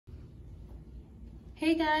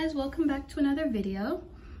Hey guys, welcome back to another video.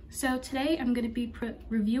 So today I'm going to be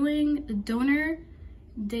reviewing the Donor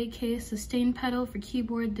DK sustain pedal for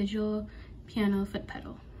keyboard, digital, piano, foot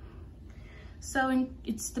pedal. So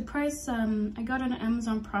it's the price I got on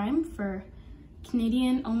Amazon Prime for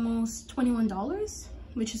Canadian, almost $21,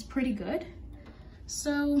 which is pretty good.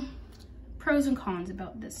 So pros and cons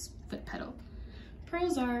about this foot pedal.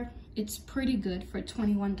 Pros are it's pretty good for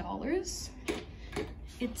 $21.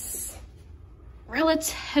 It's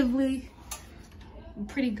relatively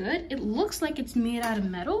pretty good. It looks like it's made out of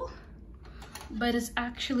metal, but it's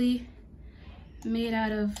actually made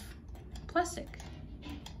out of plastic,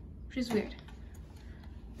 which is weird.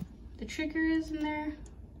 The trigger is in there.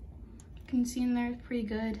 You can see in there, it's pretty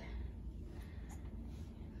good.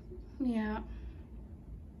 Yeah.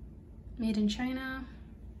 Made in China.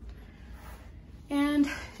 And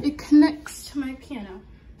it connects to my piano.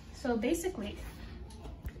 So basically,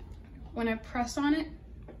 when I press on it,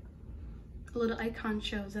 a little icon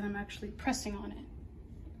shows that I'm actually pressing on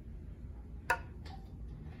it.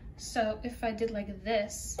 So if I did like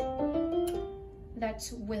this,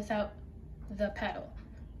 that's without the pedal.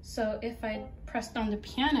 So if I pressed on the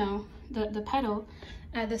piano, the pedal,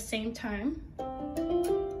 at the same time,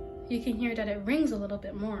 you can hear that it rings a little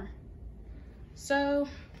bit more. So,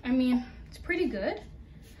 I mean, it's pretty good.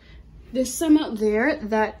 There's some out there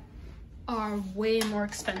that are way more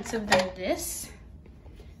expensive than this.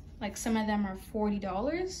 Like some of them are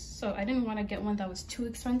 $40, so I didn't want to get one that was too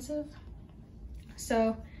expensive.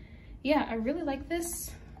 So yeah, I really like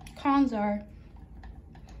this. Cons are,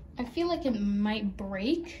 I feel like it might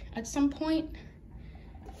break at some point,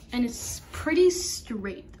 and it's pretty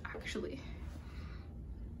straight actually.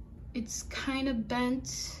 It's kind of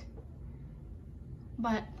bent,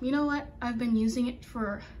 but you know what? I've been using it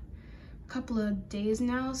for couple of days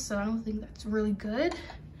now, so I don't think that's really good.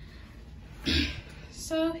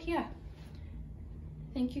 So yeah,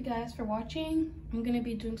 thank you guys for watching. I'm gonna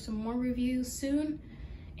be doing some more reviews soon,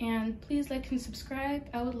 and please like and subscribe.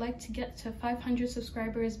 I would like to get to 500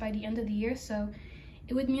 subscribers by the end of the year, so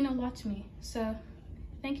it would mean a lot to me. So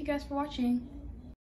thank you guys for watching.